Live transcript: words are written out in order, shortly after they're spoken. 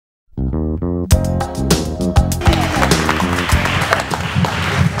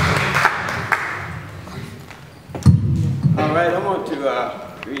All right, I want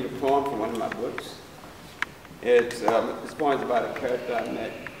to read a poem from one of my books. This poem is about a character I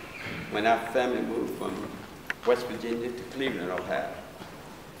met when our family moved from West Virginia to Cleveland, Ohio.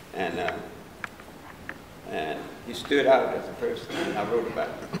 And he stood out as a person, and I wrote about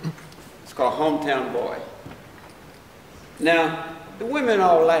him. It's called Hometown Boy. Now, the women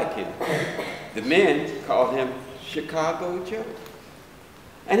all like him. The men call him Chicago Joe.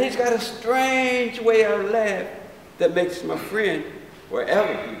 And he's got a strange way of laugh that makes him a friend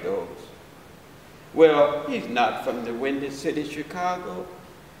wherever he goes. Well, he's not from the windy city Chicago,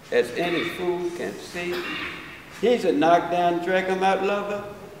 as any fool can see. He's a knockdown, drag-em-out lover,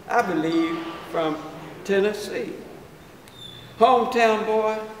 I believe, from Tennessee. Hometown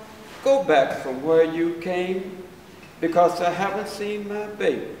boy, go back from where you came, because I haven't seen my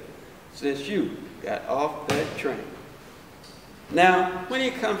baby since you got off that train. Now, when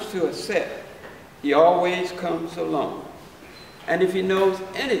he comes to a set, he always comes alone. And if he knows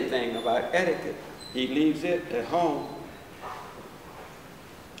anything about etiquette, he leaves it at home.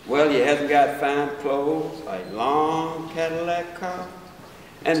 Well, he hasn't got fine clothes, a long Cadillac car.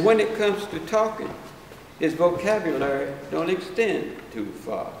 And when it comes to talking, his vocabulary don't extend too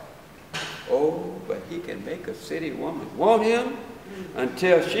far. Oh, but he can make a city woman want him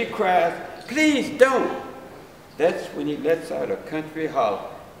until she cries, please don't. That's when he lets out a country holler,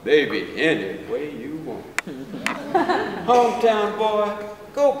 baby, any way you want. Hometown boy,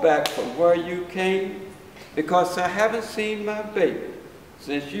 go back from where you came, because I haven't seen my baby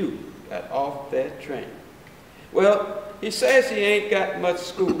since you got off that train. Well, he says he ain't got much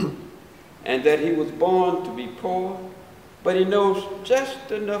school and that he was born to be poor, but he knows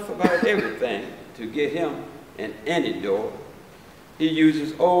just enough about everything to get him in any door. He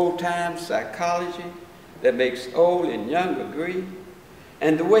uses old-time psychology that makes old and young agree,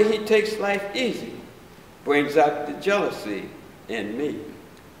 and the way he takes life easy brings out the jealousy in me.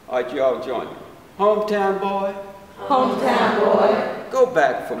 All right, you all join me. Hometown boy. Hometown boy. Go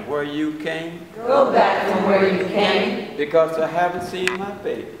back from where you came. Go back from where you came. Because I haven't seen my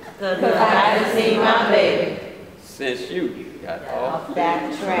baby. Because I haven't seen my baby. Since you got Off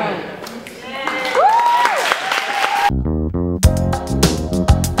that train.